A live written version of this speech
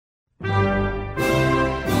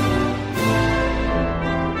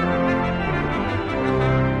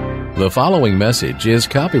The following message is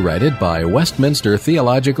copyrighted by Westminster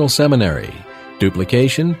Theological Seminary.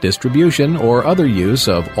 Duplication, distribution, or other use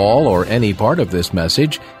of all or any part of this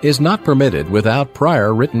message is not permitted without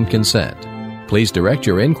prior written consent. Please direct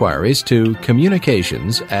your inquiries to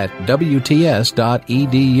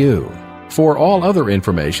communications@wts.edu. For all other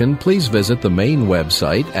information, please visit the main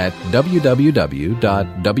website at www.wts.edu.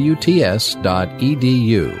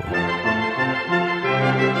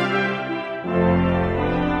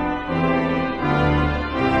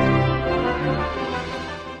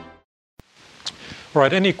 All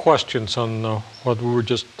right, any questions on what we were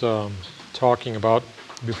just talking about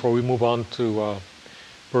before we move on to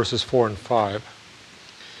verses 4 and 5?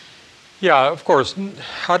 Yeah, of course,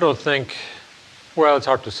 I don't think, well, it's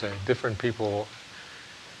hard to say. Different people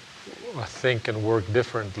think and work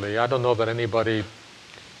differently. I don't know that anybody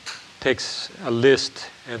takes a list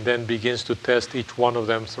and then begins to test each one of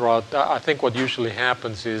them throughout. I think what usually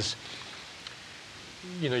happens is,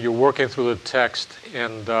 you're working through the text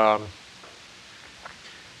and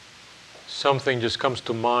something just comes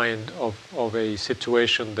to mind of a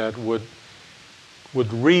situation that would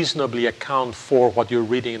reasonably account for what you're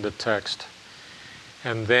reading in the text.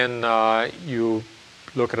 And then you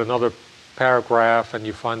look at another paragraph and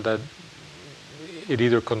you find that it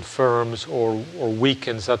either confirms or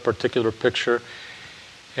weakens that particular picture.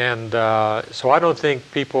 And so I don't think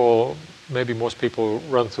people, maybe most people,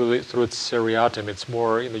 run through its seriatim. It's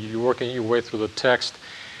more, you're working your way through the text.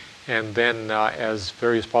 And then as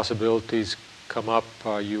various possibilities come up,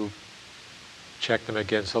 you check them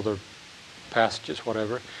against other passages,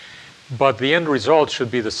 whatever. But the end result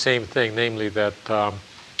should be the same thing, namely that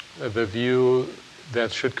the view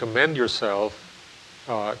that should commend itself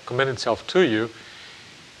to you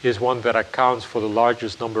is one that accounts for the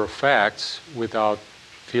largest number of facts without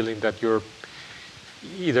feeling that you're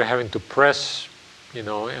either having to press,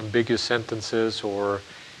 ambiguous sentences or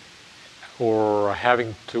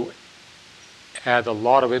having to add a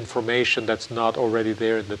lot of information that's not already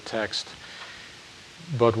there in the text.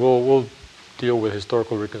 But we'll deal with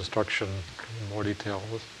historical reconstruction in more detail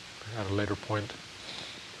at a later point.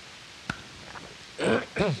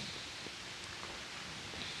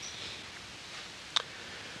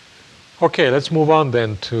 Okay, let's move on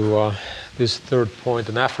then to this third point,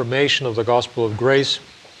 an affirmation of the gospel of grace.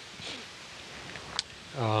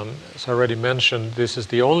 As I already mentioned, this is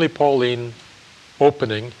the only Pauline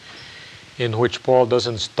opening in which Paul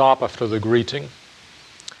doesn't stop after the greeting.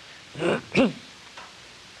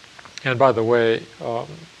 And by the way,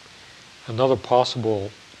 another possible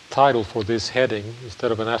title for this heading,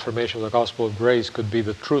 instead of an affirmation of the gospel of grace, could be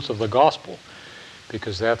the truth of the gospel,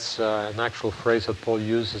 because that's an actual phrase that Paul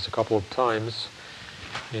uses a couple of times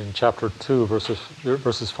in chapter 2,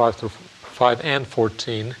 verses 5 and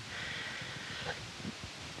 14.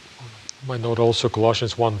 My note also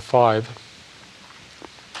Colossians 1:5.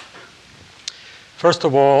 First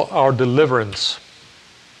of all, our deliverance.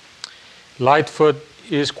 Lightfoot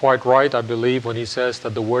is quite right, I believe, when he says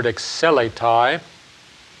that the word exeletai,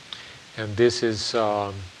 and this is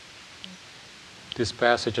this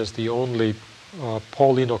passage is the only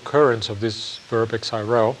Pauline occurrence of this verb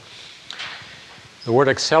exairo. The word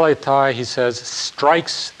exeletai, he says,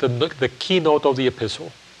 strikes the keynote of the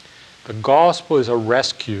epistle. The gospel is a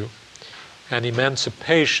rescue, an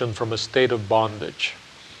emancipation from a state of bondage.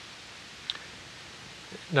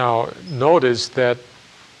 Now, notice that,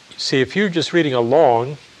 if you're just reading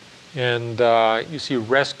along and you see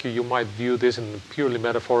rescue, you might view this in a purely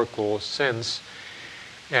metaphorical sense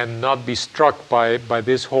and not be struck by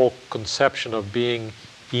this whole conception of being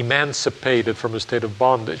emancipated from a state of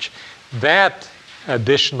bondage. That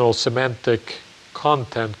additional semantic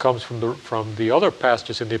content comes from the other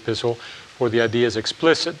passages in the epistle where the idea is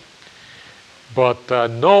explicit. But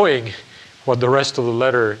knowing what the rest of the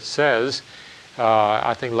letter says,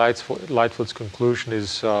 I think Lightfoot's conclusion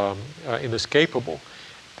is inescapable,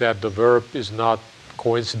 that the verb is not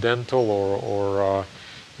coincidental or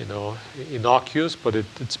innocuous, but it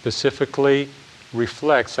specifically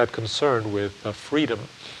reflects that concern with freedom.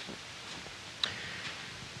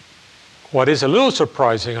 What is a little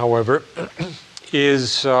surprising, however,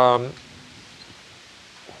 is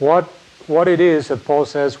what it is that Paul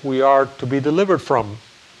says we are to be delivered from.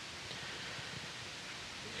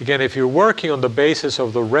 Again, if you're working on the basis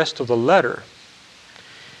of the rest of the letter,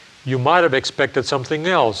 you might have expected something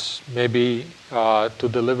else, maybe to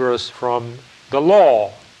deliver us from the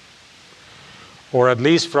law, or at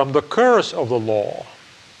least from the curse of the law.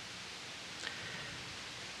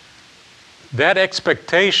 That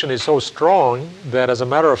expectation is so strong that, as a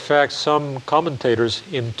matter of fact, some commentators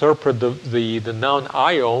interpret the noun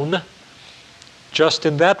aion just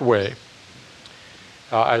in that way,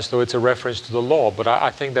 as though it's a reference to the law, but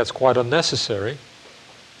I think that's quite unnecessary.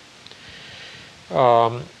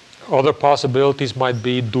 Other possibilities might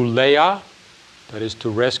be douleia, that is to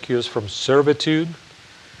rescue us from servitude,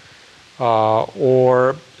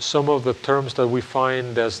 or some of the terms that we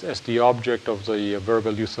find as the object of the verb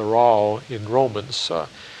eleutherao in Romans.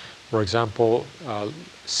 For example,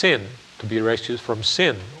 sin, to be rescued from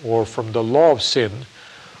sin, or from the law of sin,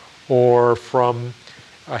 or from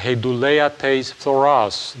heiduleia teis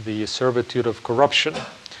phthoras, the servitude of corruption.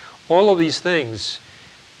 All of these things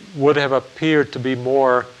would have appeared to be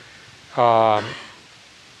more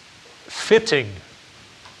fitting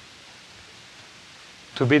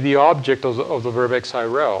to be the object of the verb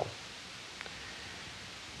exaireo.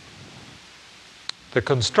 The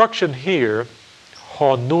construction here,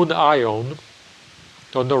 ho nun ion,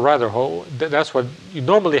 that's what you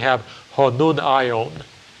normally have, ho nun ion.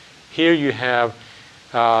 Here you have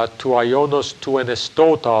to ionos to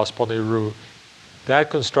enestotas poneru. That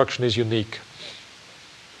construction is unique.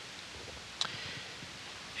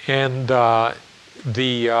 And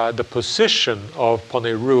the position of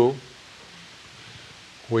poneru,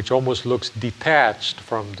 which almost looks detached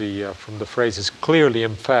from the phrase, is clearly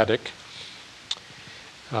emphatic.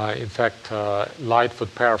 In fact,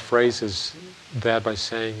 Lightfoot paraphrases that by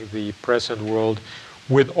saying the present world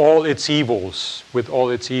with all its evils,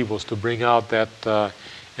 to bring out that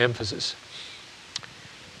emphasis.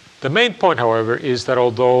 The main point, however, is that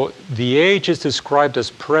although the age is described as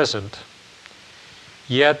present,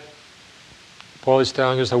 yet Paul is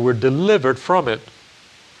telling us that we're delivered from it.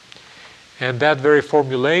 And that very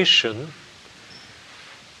formulation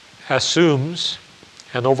assumes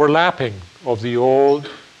an overlapping of the old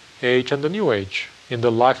age and the new age in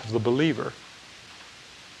the life of the believer.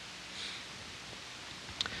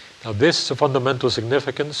 Now this is of fundamental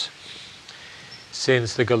significance,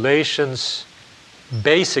 since the Galatians'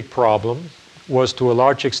 basic problem was to a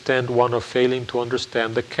large extent one of failing to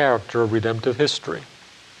understand the character of redemptive history.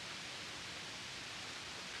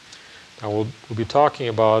 Now we'll be talking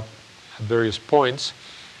about at various points.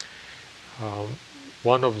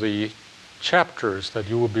 One of the chapters that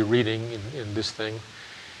you will be reading in this thing,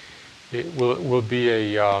 it will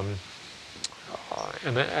be an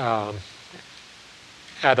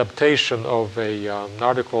adaptation of an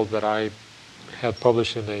article that I had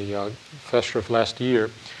published in a Festschrift last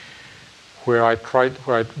year, where I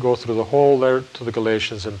go through the whole letter to the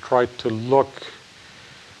Galatians and try to look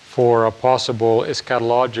for a possible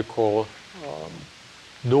eschatological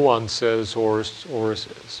nuances or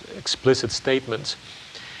explicit statements.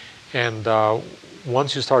 And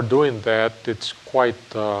once you start doing that, it's quite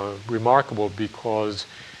remarkable, because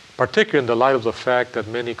particularly in the light of the fact that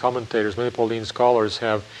many commentators, many Pauline scholars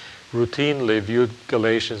have routinely viewed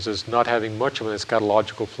Galatians as not having much of an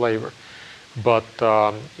eschatological flavor. But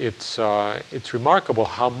it's remarkable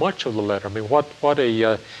how much of the letter, I mean, what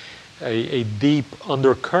a deep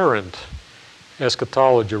undercurrent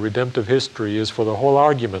eschatology, redemptive history is for the whole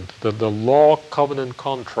argument. That the law-covenant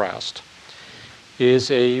contrast is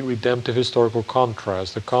a redemptive historical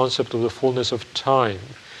contrast. The concept of the fullness of time,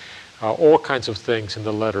 all kinds of things in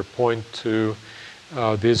the letter point to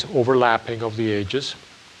this overlapping of the ages,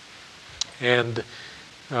 and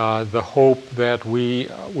the hope that we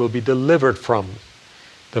will be delivered from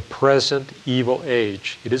the present evil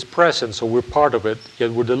age. It is present, so we're part of it, yet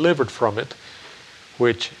we're delivered from it,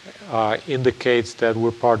 which indicates that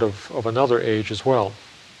we're part of another age as well.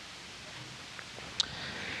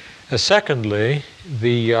 Secondly,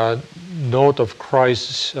 the note of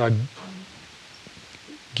Christ's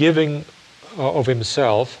giving of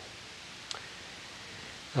himself.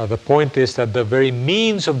 The point is that the very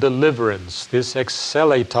means of deliverance, this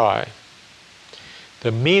excelletai,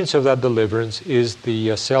 the means of that deliverance is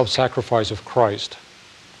the self-sacrifice of Christ.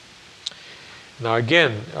 Now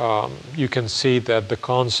again, you can see that the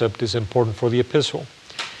concept is important for the epistle.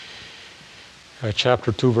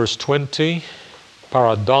 Chapter 2, verse 20,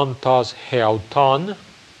 paradontos heauton.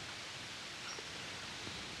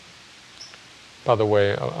 By the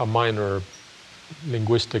way, a minor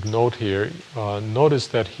linguistic note here. Notice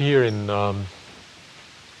that here in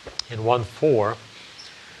 1:4,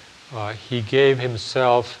 he gave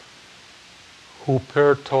himself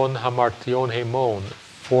huperton hamartion hemon,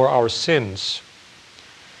 for our sins.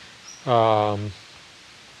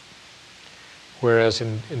 Whereas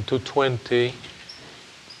in 2:20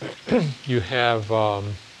 you have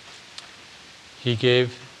he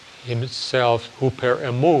gave himself huper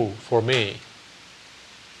emu, for me.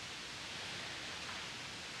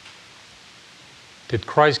 Did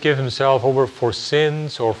Christ give himself over for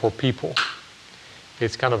sins or for people?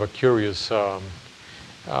 It's kind of a curious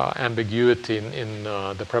ambiguity in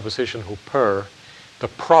the preposition huper. The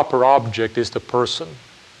proper object is the person.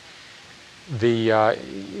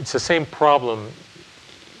 It's the same problem,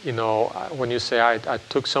 when you say, I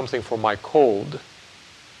took something for my cold,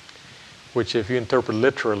 which if you interpret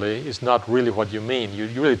literally is not really what you mean. You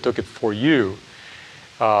really took it for you.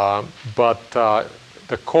 But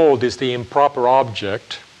the cold is the improper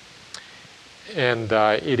object, and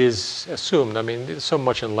it is assumed. I mean, there's so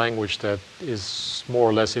much in language that is more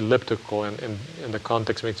or less elliptical, and the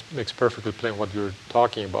context makes perfectly plain what you're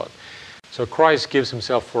talking about. So Christ gives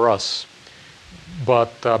himself for us,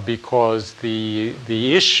 but because the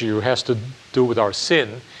issue has to do with our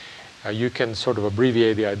sin, you can sort of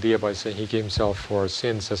abbreviate the idea by saying he gave himself for our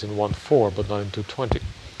sins as in 1:4, but not in 2:20.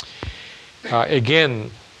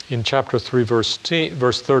 Again, in chapter 3, verse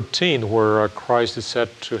 13, where Christ is said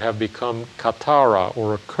to have become katara,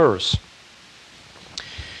 or a curse.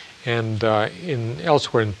 And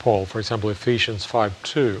elsewhere in Paul, for example, Ephesians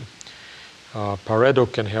 5:2,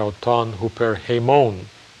 paredoken heoton huper hemon.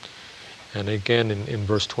 And again in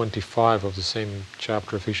verse 25 of the same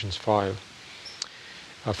chapter, Ephesians 5.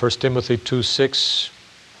 1 Timothy 2:6,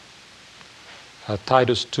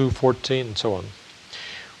 Titus 2:14, and so on.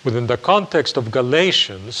 Within the context of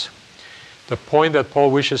Galatians, the point that Paul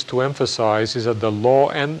wishes to emphasize is that the law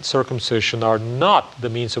and circumcision are not the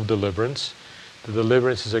means of deliverance. The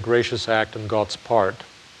deliverance is a gracious act on God's part.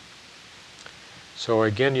 So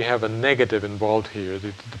again, you have a negative involved here.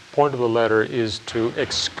 The point of the letter is to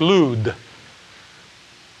exclude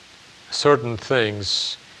certain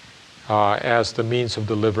things as the means of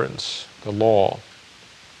deliverance, the law,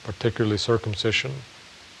 particularly circumcision.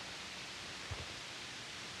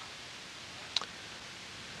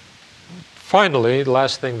 Finally, the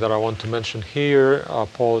last thing that I want to mention here,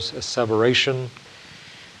 Paul's asseveration.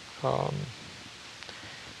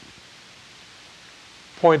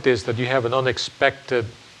 Point is that you have an unexpected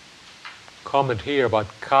comment here about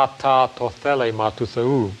kata tothele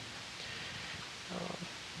matutheu.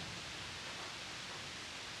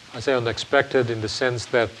 I say unexpected in the sense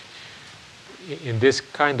that in this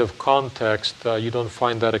kind of context you don't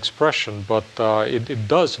find that expression, but it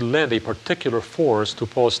does lend a particular force to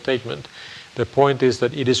Paul's statement. The point is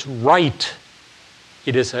that it is right.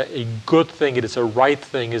 It is a good thing. It is a right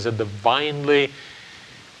thing. It is a divinely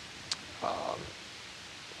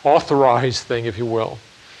authorized thing, if you will,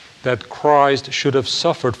 that Christ should have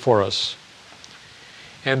suffered for us.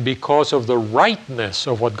 And because of the rightness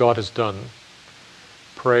of what God has done,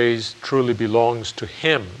 praise truly belongs to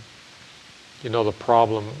Him. You know the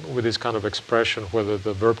problem with this kind of expression, whether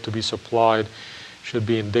the verb to be supplied should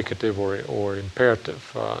be indicative or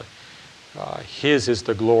imperative. His is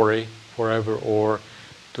the glory forever, or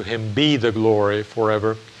to Him be the glory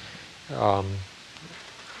forever.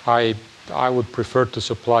 I would prefer to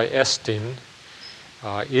supply estin,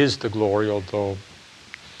 is the glory, although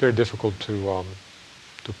very difficult to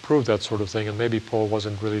prove that sort of thing, and maybe Paul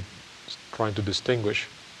wasn't really trying to distinguish.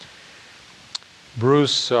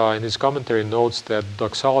 Bruce, in his commentary, notes that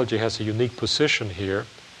doxology has a unique position here.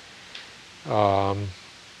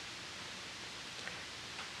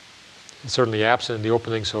 It's certainly absent in the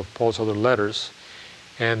openings of Paul's other letters,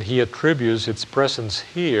 and he attributes its presence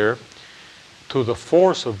here to the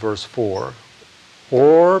force of verse 4,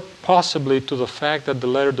 or possibly to the fact that the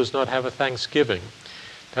letter does not have a thanksgiving.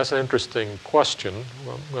 That's an interesting question.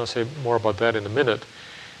 Well, I'm going to say more about that in a minute.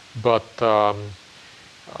 But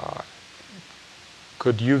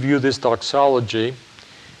could you view this doxology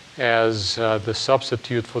as the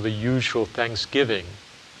substitute for the usual thanksgiving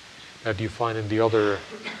that you find in the other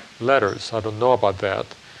letters? I don't know about that.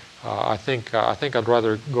 I think I'd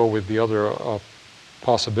rather go with the other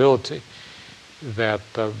possibility, that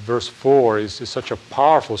verse 4 is such a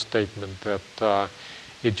powerful statement that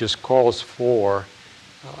it just calls for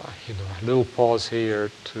a little pause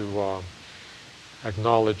here to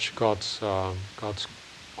acknowledge God's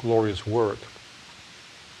glorious work.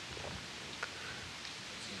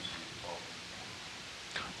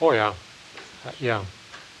 Oh yeah, yeah,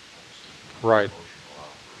 right.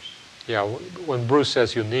 Yeah, when Bruce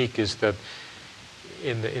says unique, is that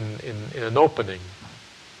in an opening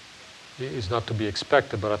is not to be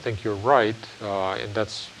expected, but I think you're right, and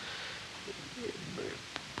that's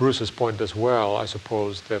Bruce's point as well, I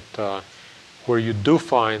suppose, that where you do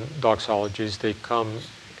find doxologies, they come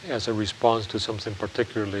as a response to something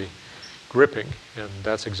particularly gripping, and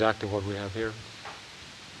that's exactly what we have here.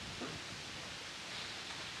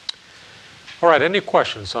 All right, any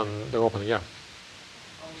questions on the opening? Yeah.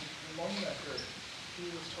 The moment I heard, he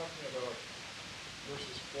was talking about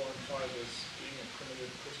verses 4 and 5 as being a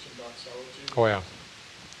primitive Christian doxology. Oh yeah.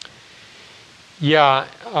 Yeah,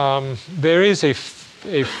 there is a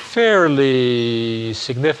fairly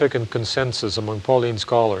significant consensus among Pauline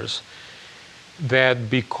scholars that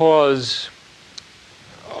because,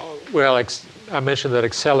 well, I mentioned that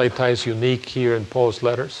exceleta is unique here in Paul's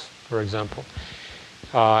letters, for example,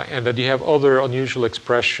 and that you have other unusual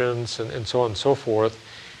expressions and so on and so forth.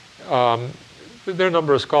 There are a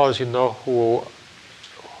number of scholars who,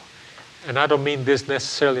 and I don't mean this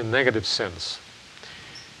necessarily in a negative sense,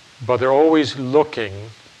 but they're always looking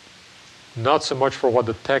not so much for what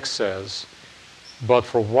the text says, but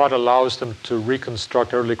for what allows them to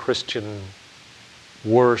reconstruct early Christian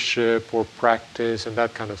worship or practice and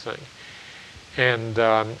that kind of thing. And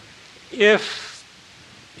if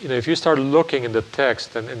you start looking in the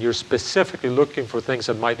text and you're specifically looking for things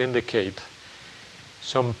that might indicate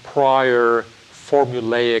some prior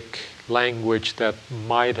formulaic language that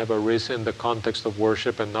might have arisen in the context of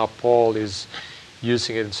worship, and now Paul is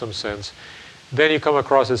using it in some sense, then you come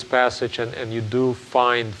across this passage and you do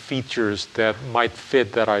find features that might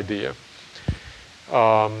fit that idea.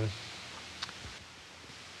 How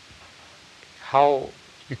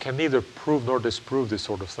you can neither prove nor disprove this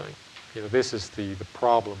sort of thing. This is the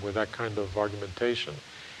problem with that kind of argumentation.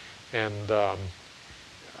 And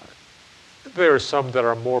there are some that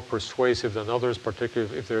are more persuasive than others,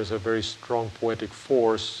 particularly if there's a very strong poetic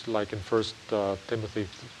force, like in 1 Timothy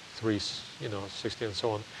 3, 16 and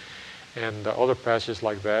so on, and other passages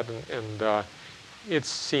like that. And it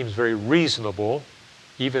seems very reasonable.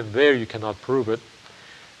 Even there, you cannot prove it.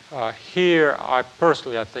 Here, I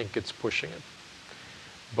think it's pushing it.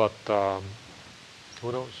 But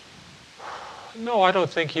who knows? No, I don't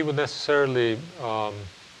think he would necessarily.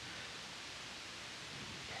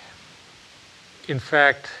 In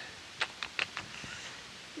fact,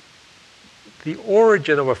 the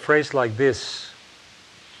origin of a phrase like this,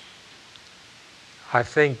 I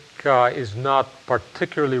think, is not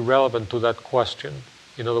particularly relevant to that question.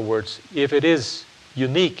 In other words, if it is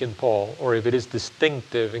unique in Paul, or if it is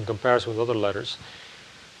distinctive in comparison with other letters,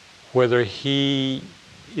 whether he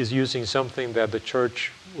is using something that the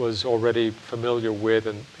church was already familiar with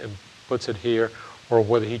and puts it here, or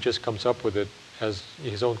whether he just comes up with it as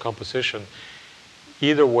his own composition.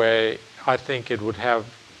 Either way, I think it would have,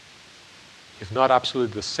 if not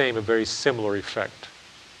absolutely the same, a very similar effect.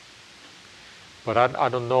 But I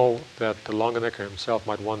don't know that Longenecker himself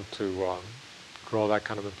might want to draw that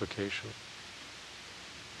kind of implication.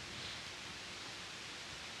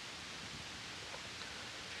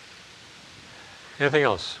 Anything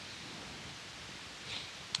else?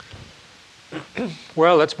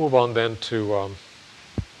 Well, let's move on then to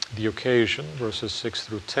the occasion, verses 6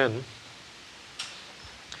 through 10.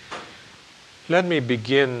 Let me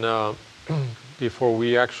begin, before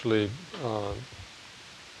we actually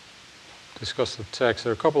discuss the text.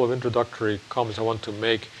 There are a couple of introductory comments I want to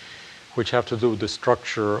make which have to do with the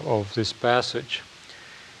structure of this passage.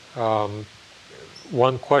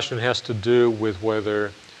 One question has to do with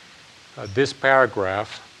whether this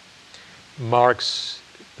paragraph marks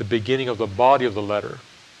the beginning of the body of the letter.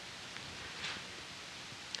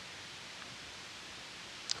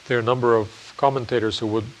 There are a number of commentators who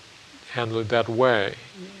would handle it that way.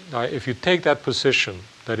 Now, if you take that position,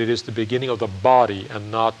 that it is the beginning of the body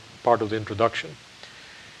and not part of the introduction,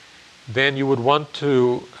 then you would want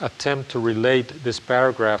to attempt to relate this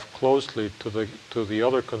paragraph closely to the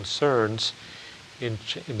other concerns in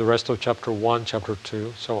the rest of chapter 1, chapter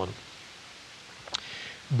 2, so on.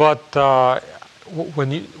 But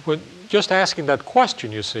when just asking that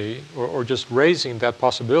question, you see, or just raising that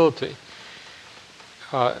possibility,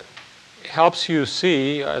 helps you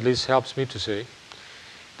see, at least helps me to see,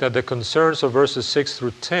 that the concerns of verses 6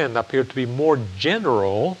 through 10 appear to be more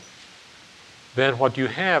general than what you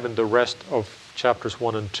have in the rest of chapters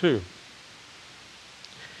 1 and 2.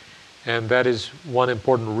 And that is one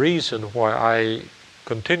important reason why I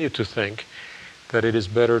continue to think that it is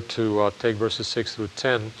better to take verses 6 through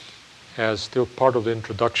 10 as still part of the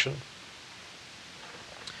introduction.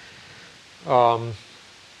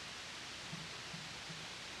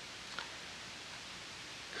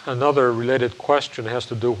 Another related question has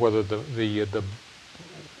to do whether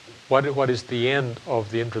what is the end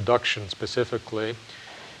of the introduction specifically.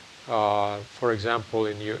 For example,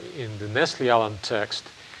 in the Nestle-Aland text,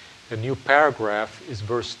 the new paragraph is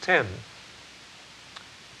verse 10,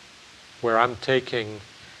 where I'm taking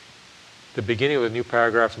the beginning of the new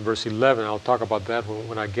paragraph in verse 11. I'll talk about that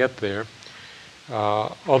when I get there.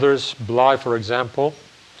 Others, Bly, for example,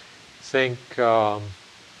 think that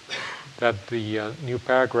the new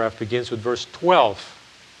paragraph begins with verse 12.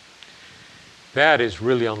 That is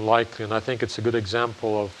really unlikely, and I think it's a good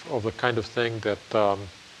example of the kind of thing that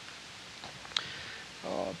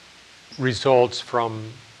results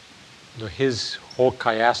from his whole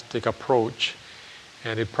chiastic approach,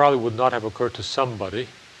 and it probably would not have occurred to somebody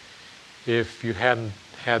if you hadn't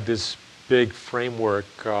had this big framework,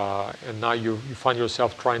 and now you find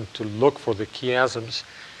yourself trying to look for the chiasms.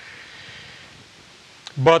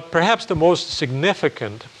 But perhaps the most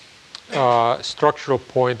significant structural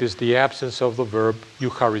point is the absence of the verb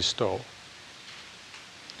eucharisto.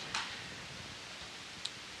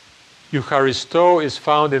 Eucharisto is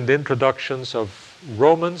found in the introductions of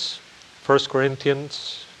Romans, 1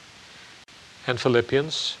 Corinthians, and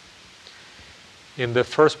Philippians. In the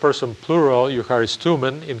first person plural,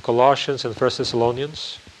 eucharistumen, in Colossians and 1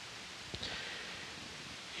 Thessalonians.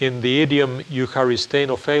 In the idiom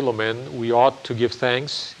eucharistein we ought to give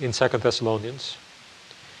thanks, in 2 Thessalonians.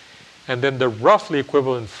 And then the roughly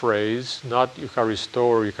equivalent phrase, not eucharisto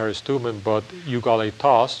or eucharistumen, but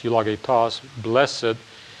eulogeitos, blessed,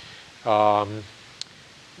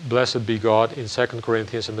 blessed be God, in 2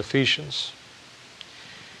 Corinthians and Ephesians.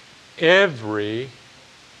 Every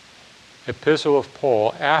epistle of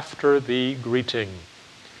Paul after the greeting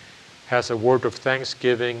has a word of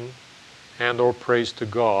thanksgiving and or praise to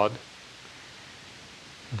God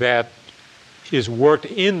that is worked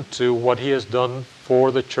into what he has done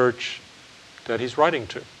for the church that he's writing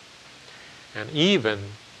to. And even,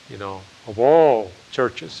 of all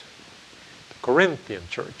churches, the Corinthian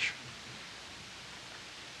church,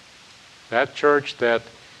 that church that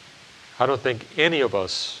I don't think any of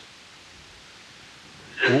us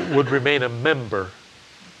would remain a member,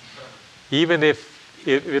 even if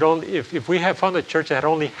we had found a church that had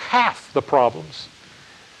only half the problems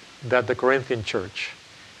that the Corinthian church,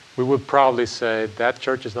 we would probably say that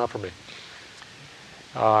church is not for me,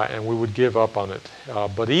 and we would give up on it.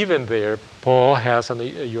 But even there, Paul has an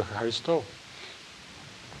eucharisto,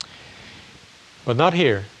 but not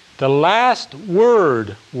here. The last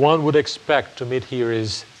word one would expect to meet here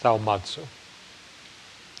is thaumazo.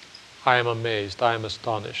 I am amazed, I am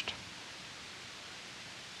astonished.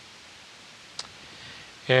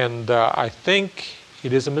 And I think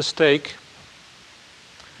it is a mistake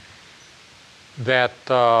that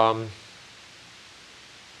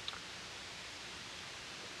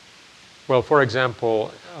for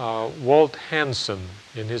example, Walt Hansen,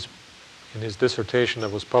 in his dissertation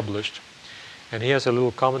that was published, and he has a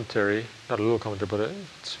little commentary, not a little commentary, but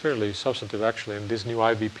it's fairly substantive actually, in this new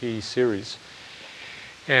IVP series.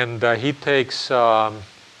 And he takes a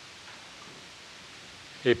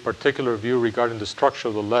particular view regarding the structure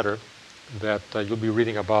of the letter that you'll be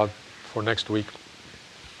reading about for next week.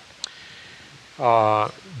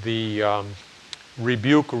 The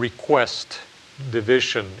rebuke request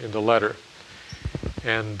division in the letter.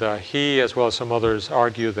 And he, as well as some others,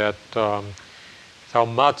 argue that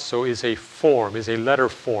thaumazo is a form, is a letter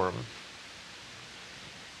form.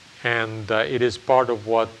 And it is part of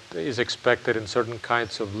what is expected in certain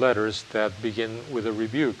kinds of letters that begin with a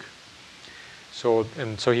rebuke. So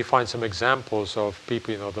he finds some examples of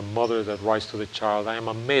people, the mother that writes to the child, I am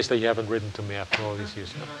amazed that you haven't written to me after all these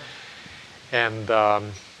years. And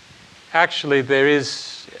actually there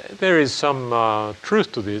is some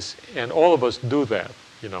truth to this, and all of us do that,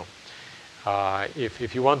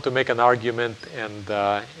 If you want to make an argument and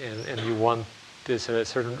you want there's a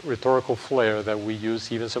certain rhetorical flair that we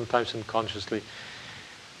use, even sometimes unconsciously,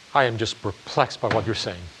 I am just perplexed by what you're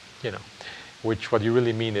saying, which what you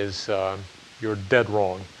really mean is you're dead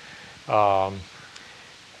wrong.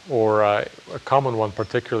 Or a common one,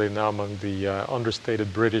 particularly now among the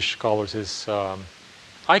understated British scholars, is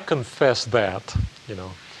I confess that,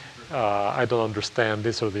 I don't understand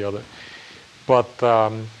this or the other. But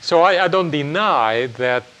so I don't deny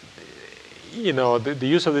that the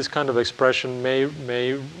use of this kind of expression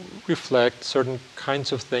may reflect certain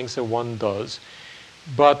kinds of things that one does,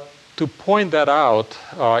 but to point that out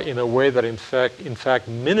in a way that in fact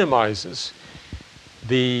minimizes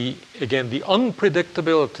the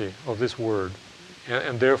unpredictability of this word,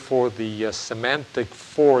 and therefore the semantic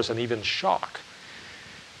force and even shock,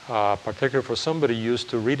 particularly for somebody used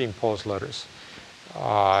to reading Paul's letters,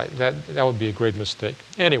 that would be a great mistake.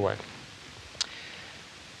 Anyway.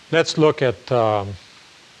 Let's look at the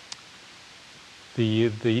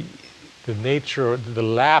nature, the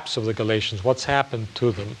lapse of the Galatians. What's happened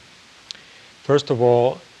to them? First of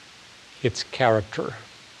all, its character.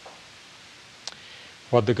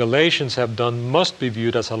 What the Galatians have done must be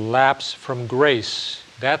viewed as a lapse from grace.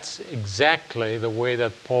 That's exactly the way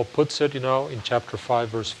that Paul puts it, in chapter 5,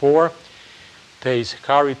 verse 4. Teis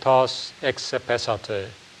charitas exepesate.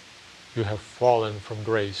 You have fallen from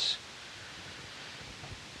grace.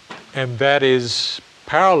 And that is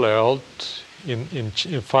paralleled in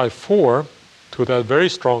 5:4 to to that very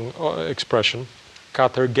strong expression,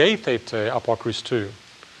 katergeithete apokristou.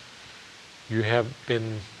 You have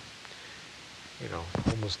been,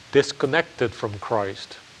 almost disconnected from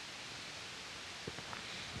Christ.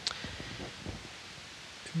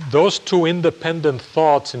 Those two independent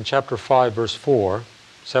thoughts in chapter 5, verse 4,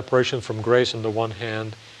 separation from grace on the one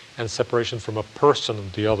hand and separation from a person on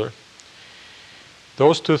the other,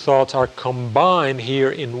 those two thoughts are combined here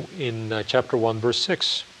in chapter 1, verse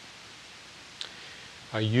 6.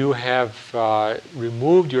 You have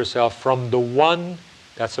removed yourself from the one,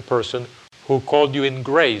 that's the person, who called you in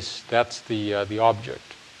grace, that's the object.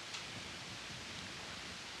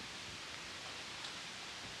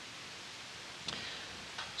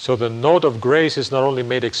 So the note of grace is not only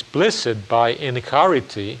made explicit by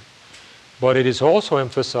encharitie, but it is also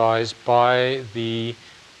emphasized by the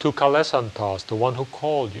tu kalesantas, the one who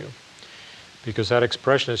called you. Because that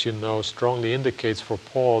expression, as you know, strongly indicates for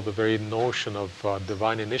Paul the very notion of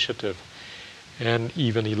divine initiative and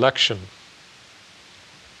even election.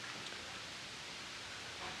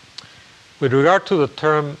 With regard to the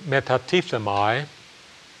term metatithemai,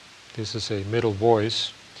 this is a middle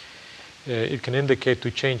voice, it can indicate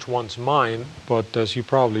to change one's mind, but as you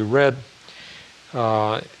probably read,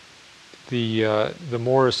 the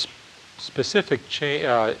more specific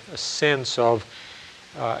sense of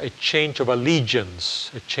a change of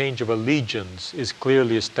allegiance is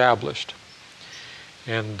clearly established.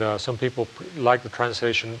 And some people like the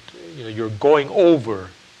translation, you're going over,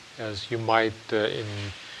 as you might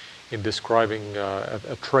in describing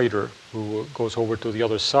a traitor who goes over to the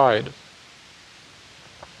other side.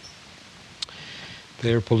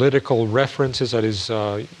 There are political references, that is,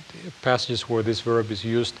 passages where this verb is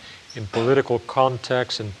used in political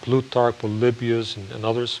context, in Plutarch, Polybius, and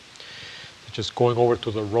others, such as going over to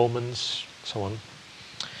the Romans, so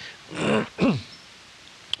on.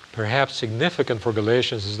 Perhaps significant for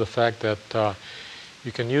Galatians is the fact that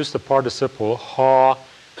you can use the participle ha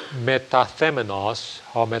metathemenos,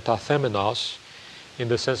 in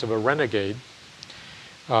the sense of a renegade,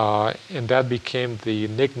 and that became the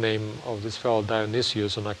nickname of this fellow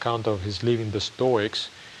Dionysius on account of his leaving the Stoics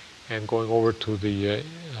and going over to the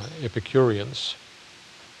Epicureans.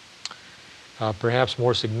 Perhaps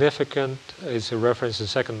more significant is a reference in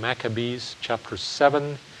 2 Maccabees chapter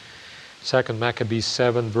 7, 2 Maccabees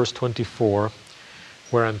 7 verse 24,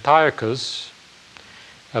 where Antiochus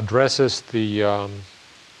addresses the,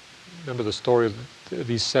 remember the story of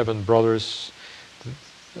these 7 brothers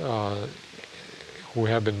who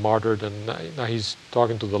have been martyred, and now he's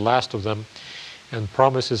talking to the last of them and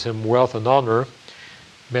promises him wealth and honor,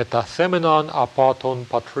 metathemenon apaton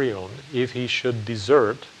patrion, if he should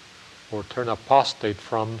desert or turn apostate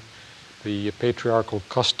from the patriarchal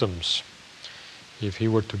customs, if he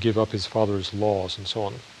were to give up his father's laws and so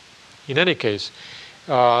on. In any case,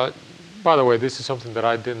 by the way, this is something that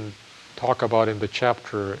I didn't talk about in the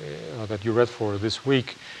chapter that you read for this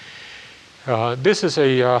week. This is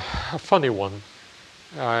a funny one.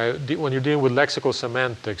 When you're dealing with lexical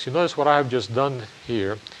semantics, you notice what I have just done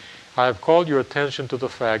here. I have called your attention to the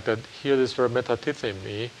fact that here this verb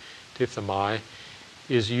metatithemai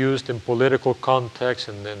is used in political context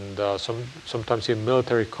and sometimes in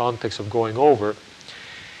military context of going over.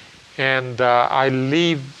 And I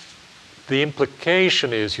leave, the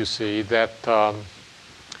implication is, you see, that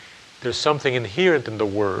there's something inherent in the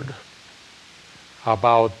word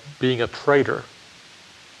about being a traitor.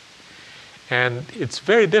 And it's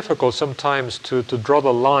very difficult sometimes to draw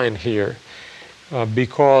the line here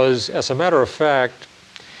because, as a matter of fact,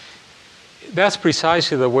 that's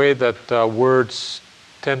precisely the way that words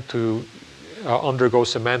tend to undergo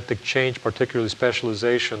semantic change, particularly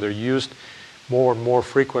specialization. They're used more and more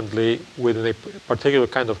frequently within a particular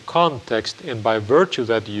kind of context, and by virtue of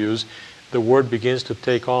that use, the word begins to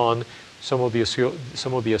take on some of the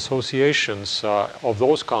associations of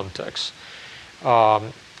those contexts.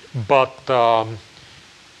 But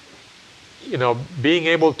being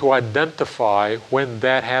able to identify when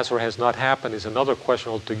that has or has not happened is another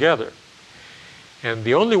question altogether. And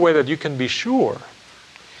the only way that you can be sure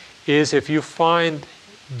is if you find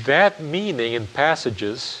that meaning in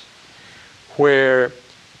passages where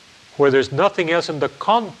there's nothing else in the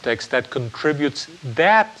context that contributes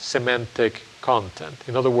that semantic content.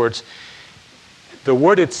 In other words, the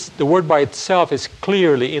word by itself is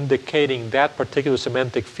clearly indicating that particular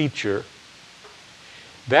semantic feature.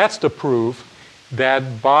 That's the proof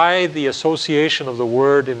that by the association of the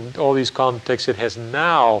word in all these contexts, it has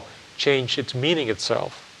now changed its meaning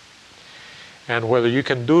itself. And whether you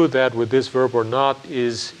can do that with this verb or not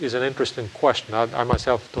is an interesting question. I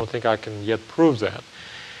myself don't think I can yet prove that.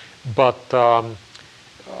 But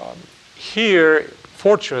Here,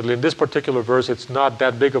 fortunately, in this particular verse, it's not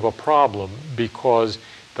that big of a problem because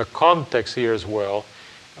the context here as well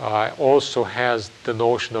also has the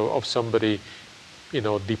notion of somebody,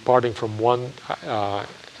 departing from one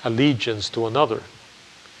allegiance to another.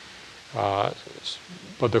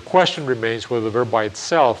 But the question remains whether the verb by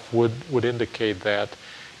itself would indicate that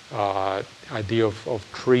idea of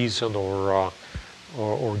treason or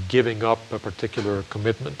giving up a particular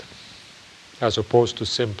commitment, as opposed to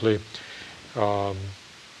simply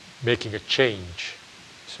making a change.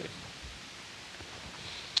 See.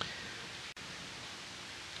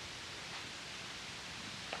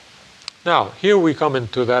 Now, here we come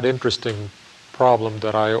into that interesting problem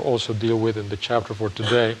that I also deal with in the chapter for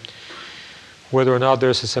today, whether or not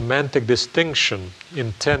there's a semantic distinction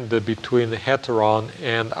intended between heteron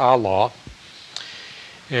and alla.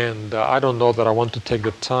 And I don't know that I want to take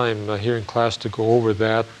the time here in class to go over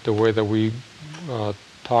that the way that we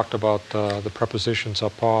talked about the prepositions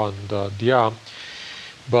apa and dia.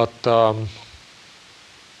 But in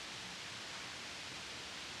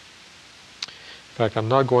fact, I'm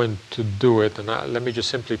not going to do it, and let me just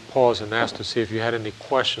simply pause and ask to see if you had any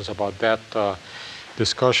questions about that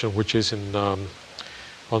discussion, which is in on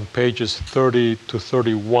pages 30 to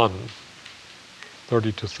 31.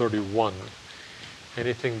 30 to 31.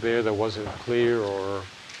 Anything there that wasn't clear or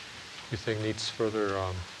you think needs further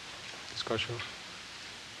discussion?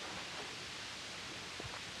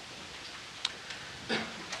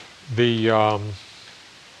 The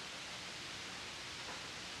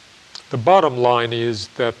bottom line is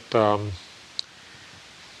that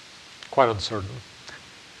quite uncertain.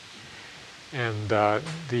 And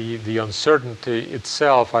the uncertainty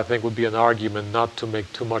itself, I think, would be an argument not to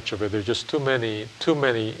make too much of it. There's just too many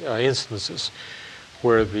instances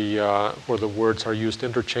where the words are used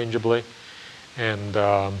interchangeably, and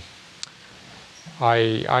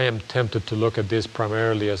I am tempted to look at this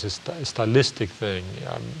primarily as a stylistic thing.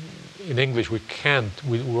 In English, we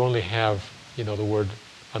only have the word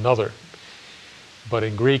another, but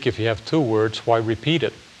in Greek, if you have two words, why repeat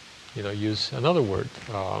it? Use another word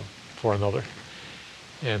for another,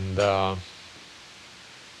 and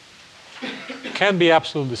can be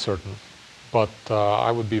absolutely certain, but I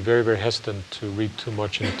would be very, very hesitant to read too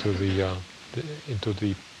much into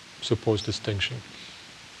the supposed distinction.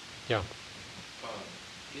 Yeah.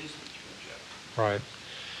 Is the reject. Right.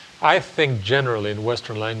 I think generally in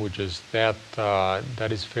Western languages that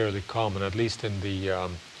is fairly common, at least in the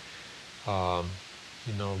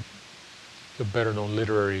the better known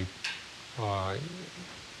literary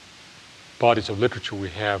bodies of literature we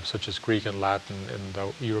have, such as Greek and Latin and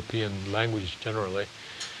the European languages generally.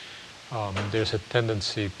 There's a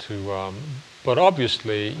tendency to, but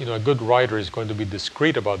obviously, a good writer is going to be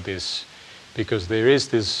discreet about this, because there is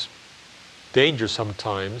this danger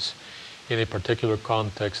sometimes in a particular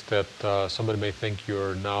context that somebody may think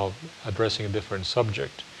you're now addressing a different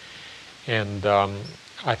subject. And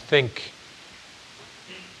I think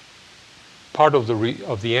part of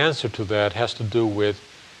the answer to that has to do with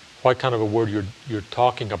what kind of a word you're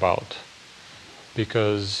talking about.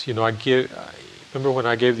 Because remember when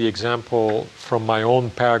I gave the example from my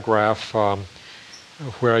own paragraph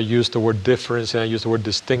where I used the word difference and I used the word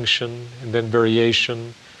distinction and then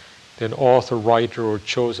variation, then author, writer, or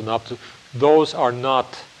chosen up to. Those are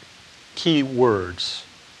not key words,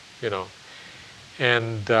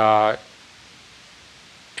 and a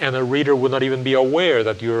reader would not even be aware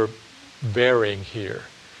that you're varying here.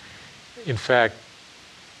 In fact,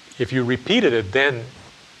 if you repeated it, then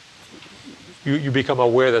you become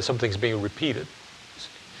aware that something's being repeated.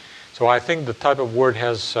 So I think the type of word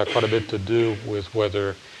has quite a bit to do with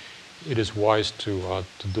whether it is wise to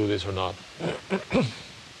do this or not.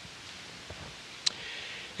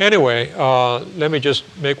 Anyway, let me just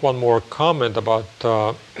make one more comment about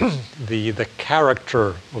the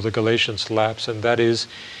character of the Galatians lapse, and that is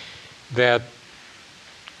that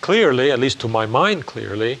clearly, at least to my mind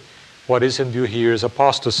clearly, what is in view here is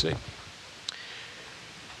apostasy.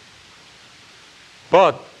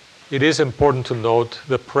 But it is important to note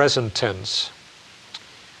the present tense.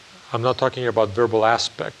 I'm not talking about verbal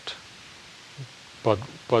aspect, but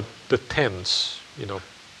the tense,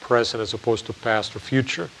 present as opposed to past or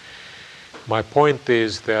future. My point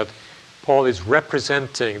is that Paul is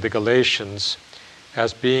representing the Galatians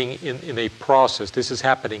as being in a process. This is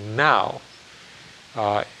happening now,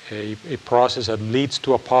 a process that leads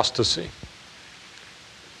to apostasy.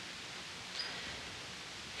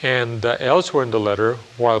 And elsewhere in the letter,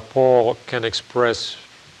 while Paul can express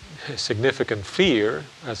significant fear,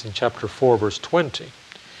 as in chapter 4, verse 20,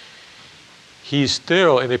 he's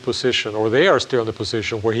still in a position, or they are still in a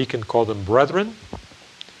position, where he can call them brethren,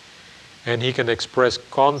 and he can express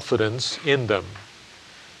confidence in them.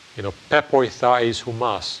 You know, pepoi thais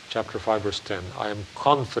humas, chapter 5, verse 10. I am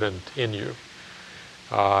confident in you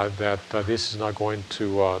that this is not going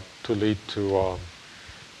to lead to,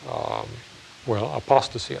 well,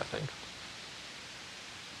 apostasy, I think.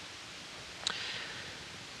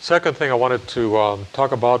 Second thing I wanted to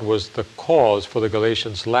talk about was the cause for the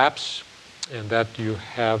Galatians' lapse, and that you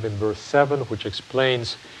have in verse 7, which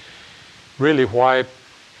explains really why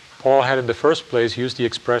Paul had in the first place used the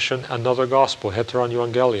expression another gospel, heteron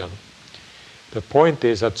euangelion. The point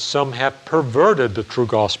is that some have perverted the true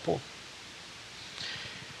gospel.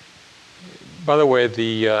 By the way,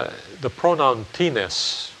 the pronoun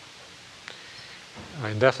tines,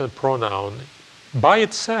 indefinite pronoun, by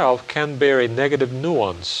itself can bear a negative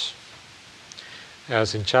nuance,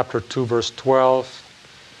 as in chapter 2, verse 12,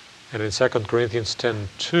 and in 2 Corinthians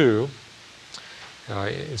 10:2.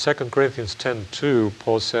 In 2 Corinthians 10:2,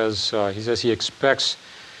 Paul says, he expects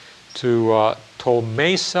to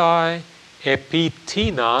tomesai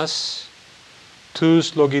epitinas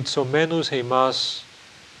tus logizomenus heimas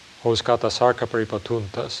hos katasarka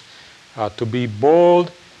peripatuntas, to be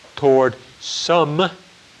bold toward some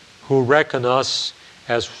who reckon us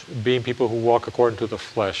as being people who walk according to the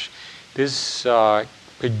flesh. This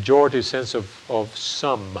pejorative sense of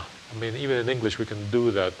some, I mean, even in English we can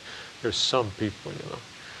do that. There's some people, you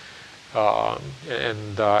know.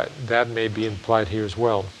 And that may be implied here as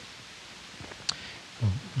well.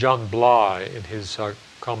 John Bly, in his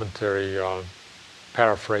commentary,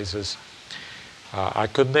 paraphrases. I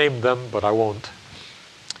could name them, but I won't.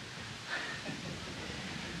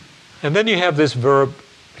 And then you have this verb,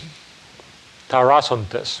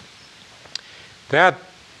 tarasontes. That,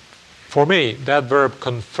 for me, that verb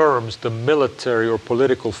confirms the military or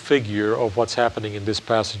political figure of what's happening in this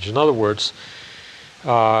passage. In other words,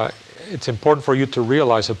 it's important for you to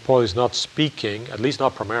realize that Paul is not speaking, at least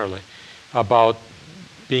not primarily, about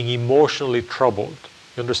being emotionally troubled.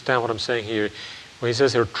 You understand what I'm saying here? When he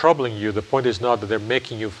says they're troubling you, the point is not that they're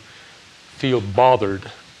making you feel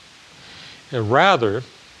bothered. And rather,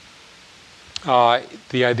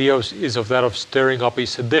 the idea is of that of stirring up a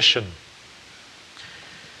sedition.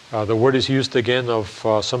 The word is used again of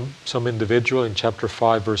some individual in chapter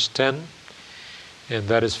 5, verse 10, and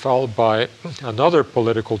that is followed by another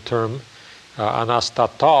political term,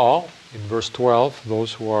 anastatao, in verse 12,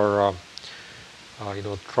 those who are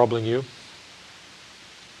troubling you.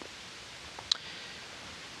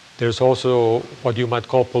 There's also what you might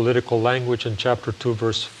call political language in chapter 2,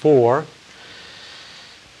 verse 4.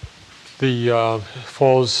 The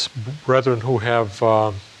false brethren who have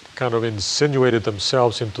kind of insinuated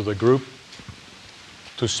themselves into the group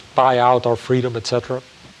to spy out our freedom, etc.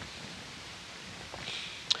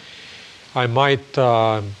 I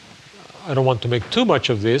don't want to make too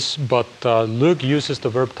much of this, but Luke uses the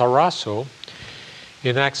verb tarasso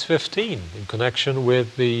in Acts 15 in connection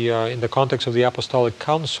with in the context of the Apostolic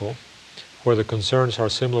Council, where the concerns are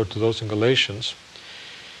similar to those in Galatians.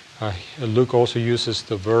 Luke also uses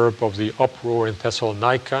the verb of the uproar in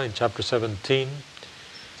Thessalonica in chapter 17.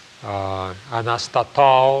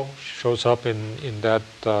 Anastatao shows up in that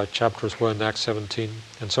chapter as well in Acts 17,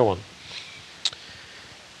 and so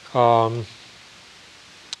on.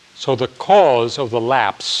 So the cause of the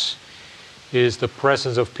lapse is the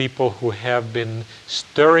presence of people who have been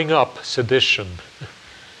stirring up sedition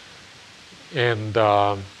and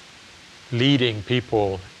leading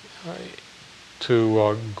people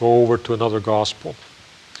to go over to another gospel.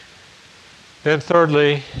 Then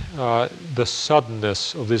thirdly, the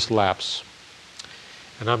suddenness of this lapse.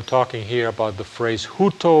 And I'm talking here about the phrase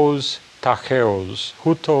hutos tacheos,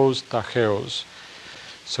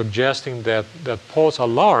 suggesting that Paul's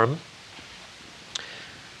alarm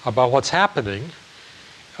about what's happening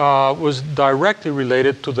was directly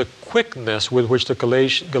related to the quickness with which the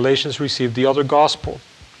Galatians received the other gospel.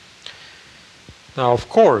 Now, of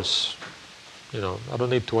course, I don't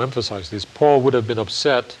need to emphasize this. Paul would have been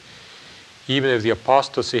upset even if the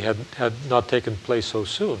apostasy had not taken place so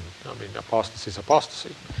soon. I mean, apostasy is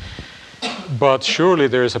apostasy. But surely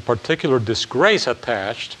there is a particular disgrace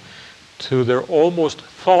attached to their almost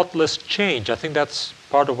thoughtless change. I think that's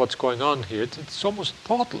part of what's going on here. It's almost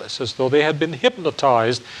thoughtless, as though they had been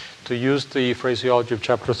hypnotized, to use the phraseology of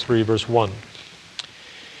chapter 3, verse 1.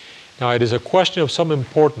 Now, it is a question of some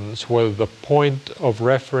importance whether the point of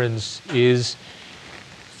reference is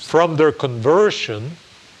from their conversion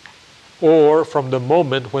or from the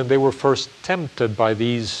moment when they were first tempted by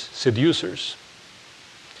these seducers.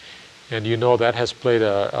 And you know that has played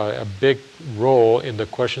a big role in the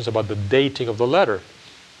questions about the dating of the letter.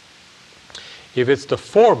 If it's the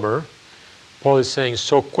former, Paul is saying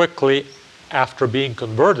so quickly after being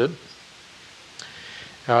converted,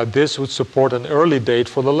 this would support an early date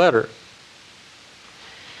for the letter.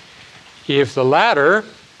 If the latter,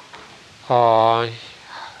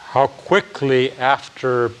 how quickly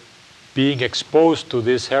after being exposed to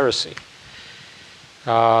this heresy,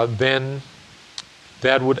 then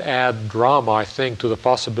that would add drama, I think, to the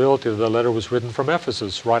possibility that the letter was written from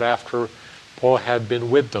Ephesus right after Paul had been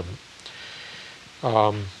with them.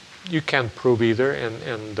 You can't prove either,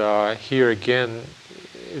 and here again,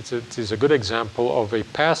 it's a good example of a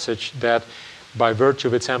passage that, by virtue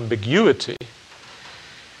of its ambiguity,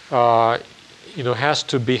 has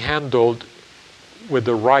to be handled with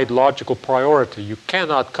the right logical priority. You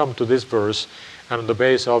cannot come to this verse and on the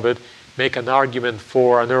basis of it make an argument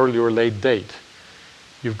for an early or late date.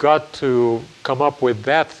 You've got to come up with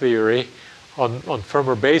that theory on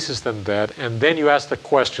firmer basis than that, and then you ask the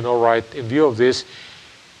question, all right, in view of this,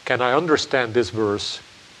 can I understand this verse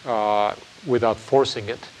without forcing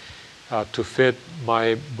it to fit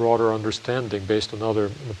my broader understanding based on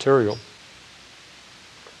other material?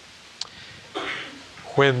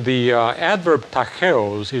 When the adverb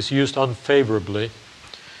tachos is used unfavorably,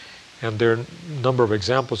 and there are a number of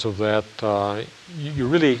examples of that, you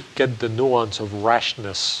really get the nuance of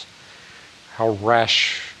rashness, how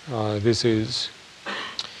rash this is.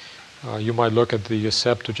 You might look at the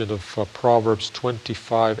Septuagint of Proverbs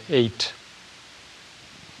 25:8.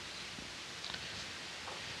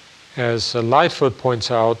 As Lightfoot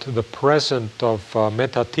points out, the present of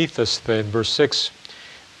metatitheste in verse 6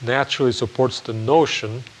 naturally supports the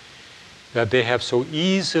notion that they have so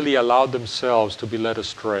easily allowed themselves to be led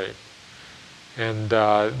astray. And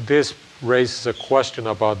this raises a question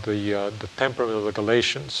about the temperament of the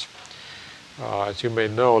Galatians. As you may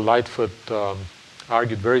know, Lightfoot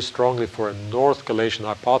argued very strongly for a North Galatian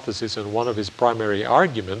hypothesis, and one of his primary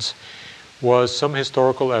arguments was some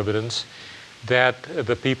historical evidence that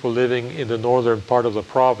the people living in the northern part of the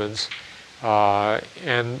province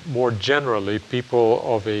and more generally people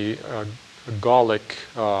of a Gallic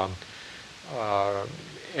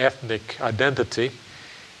ethnic identity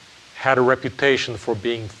had a reputation for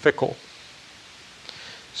being fickle.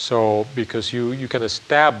 So because you can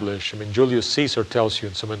establish, Julius Caesar tells you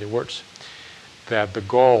in so many words that the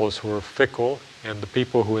Gauls were fickle, and the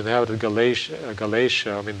people who inhabited Galatia,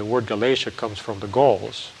 the word Galatia comes from the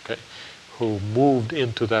Gauls, okay, who moved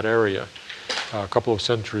into that area a couple of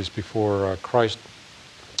centuries before Christ.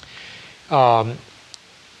 And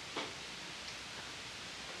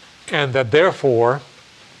that therefore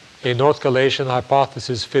a North Galatian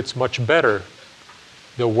hypothesis fits much better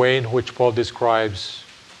the way in which Paul describes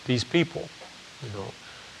these people.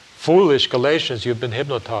 Foolish Galatians, you've been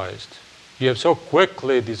hypnotized. You have so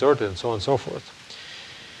quickly deserted, and so on and so forth.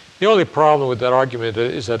 The only problem with that argument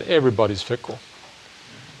is that everybody's fickle.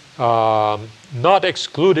 Not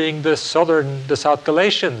excluding the South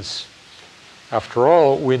Galatians. After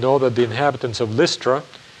all, we know that the inhabitants of Lystra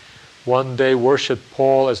one day worshipped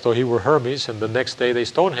Paul as though he were Hermes, and the next day they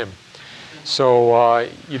stoned him. So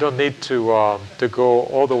you don't need to go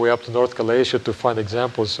all the way up to North Galatia to find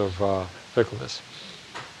examples of fickleness.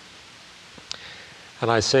 And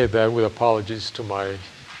I say that with apologies to my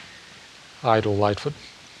idol Lightfoot.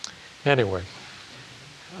 Anyway,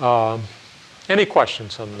 any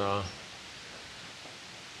questions on?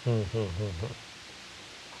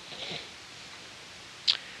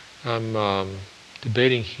 I'm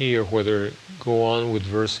debating here whether go on with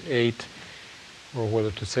verse 8 or whether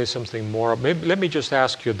to say something more. Maybe let me just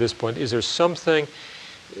ask you at this point: is there something?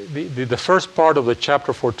 The first part of the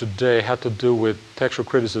chapter for today had to do with textual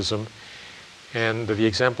criticism. And the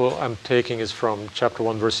example I'm taking is from chapter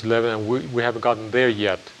 1, verse 11, and we haven't gotten there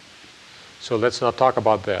yet. So let's not talk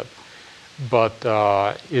about that. But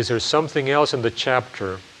is there something else in the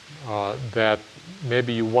chapter that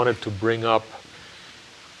maybe you wanted to bring up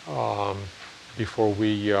before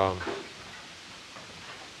we go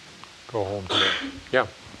home today? Yeah.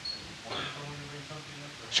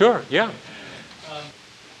 Sure, yeah.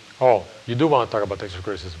 Oh, you do want to talk about textual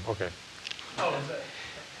criticism. Okay. Oh, is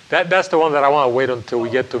that? That's the one that I want to wait until we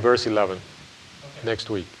get to verse 11 next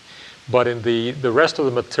week. But in the rest of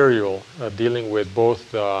the material, dealing with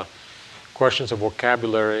both questions of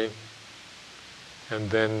vocabulary and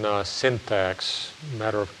then syntax,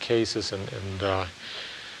 matter of cases, and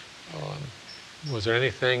was there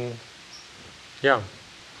anything? Yeah.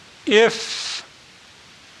 If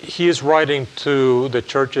he is writing to the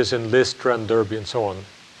churches in Lystra and Derbe and so on,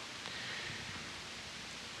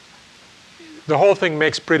 the whole thing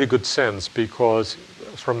makes pretty good sense, because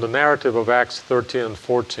from the narrative of Acts 13 and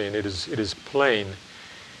 14, it is plain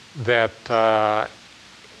that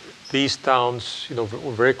these towns, were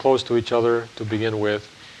very close to each other to begin with,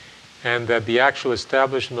 and that the actual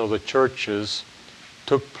establishment of the churches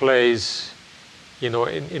took place,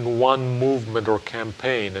 in one movement or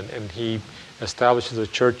campaign, and he establishes the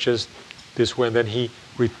churches this way, and then he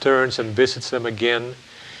returns and visits them again.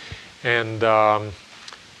 And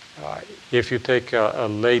if you take a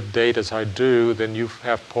late date, as I do, then you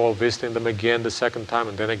have Paul visiting them again the second time,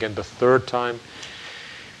 and then again the third time.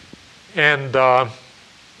 And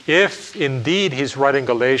if indeed he's writing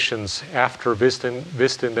Galatians after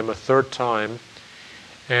visiting them a third time,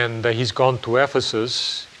 and he's gone to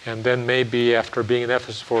Ephesus, and then maybe after being in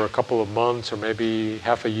Ephesus for a couple of months or maybe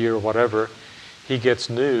half a year or whatever, he gets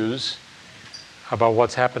news about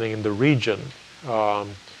what's happening in the region.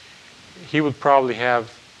 He would probably have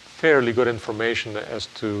fairly good information as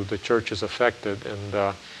to the churches affected, and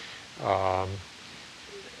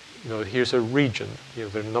here's a region. There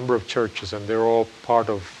are a number of churches, and they're all part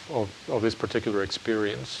of this particular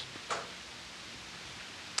experience.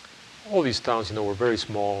 All these towns, were very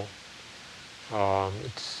small.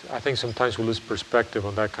 I think sometimes we lose perspective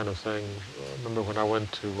on that kind of thing. I remember when I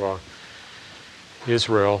went to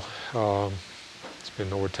Israel. It's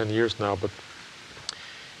been over 10 years now, but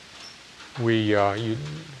you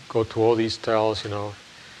go to all these towns,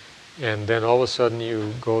 and then all of a sudden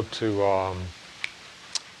you go to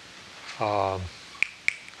up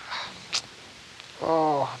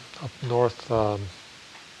north.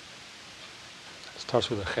 Starts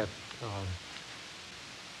with a chet.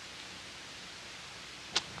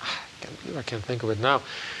 I can't think of it now.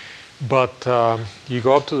 But you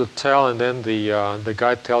go up to the town, and then the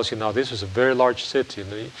guide tells you, now this is a very large city.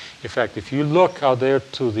 And in fact, if you look out there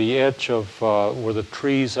to the edge of where the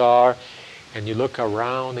trees are, and you look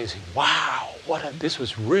around, and you say, wow, this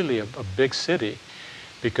was really a big city,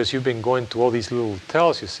 because you've been going to all these little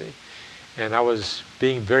towns, you see. And I was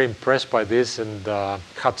being very impressed by this, and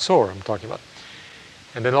Hatzor I'm talking about.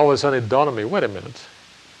 And then all of a sudden it dawned on me, wait a minute.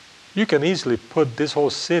 You can easily put this whole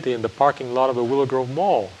city in the parking lot of the Willow Grove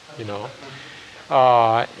Mall,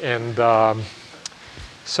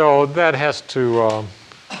 so that has to,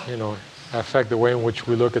 affect the way in which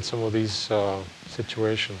we look at some of these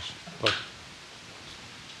situations. But,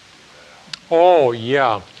 oh,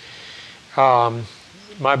 yeah.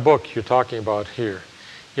 My book you're talking about here.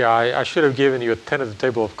 Yeah, I should have given you a tentative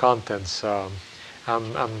table of contents.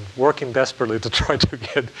 I'm working desperately to try to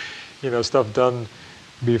get, stuff done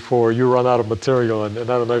before you run out of material, and I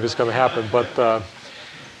don't know if it's going to happen, but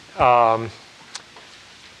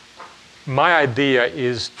my idea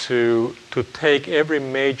is to take every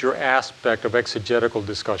major aspect of exegetical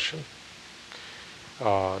discussion,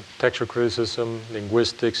 textual criticism,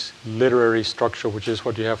 linguistics, literary structure, which is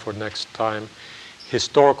what you have for next time,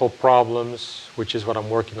 historical problems, which is what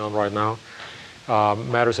I'm working on right now,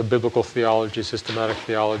 matters of biblical theology, systematic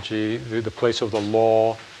theology, the place of the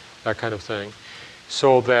law, that kind of thing.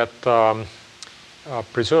 So that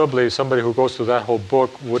presumably somebody who goes through that whole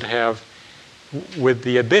book would have, with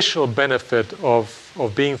the additional benefit of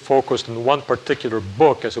being focused on one particular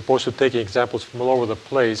book as opposed to taking examples from all over the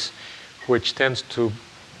place, which tends to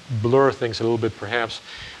blur things a little bit perhaps,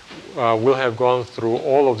 will have gone through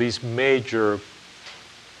all of these major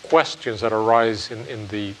questions that arise in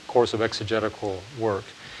the course of exegetical work.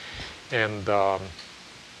 And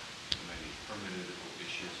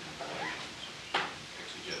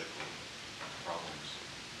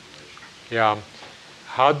yeah,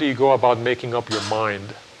 how do you go about making up your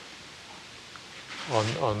mind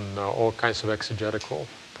on all kinds of exegetical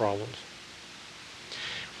problems?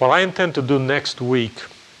 What I intend to do next week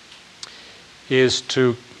is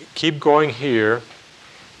to keep going here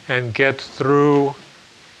and get through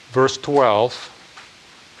verse 12.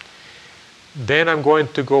 Then we're going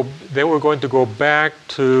to go back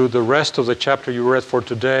to the rest of the chapter you read for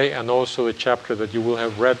today, and also the chapter that you will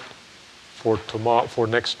have read for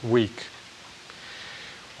next week.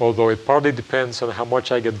 Although it partly depends on how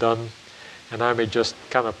much I get done, and I may just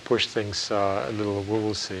kind of push things a little. We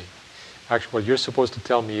will see. Actually, what you're supposed to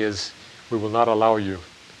tell me is we will not allow you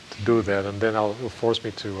to do that, and then it'll force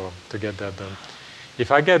me to get that done. If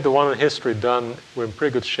I get the one on history done, we're in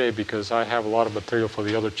pretty good shape, because I have a lot of material for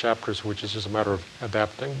the other chapters, which is just a matter of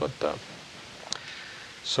adapting. But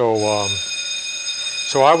so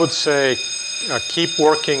I would say keep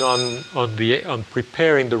working on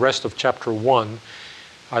preparing the rest of chapter 1.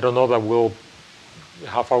 I don't know that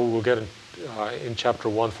how far we will get in chapter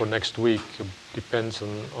 1 for next week. It depends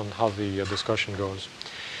on how the discussion goes.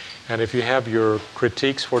 And if you have your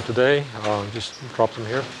critiques for today, just drop them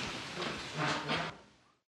here.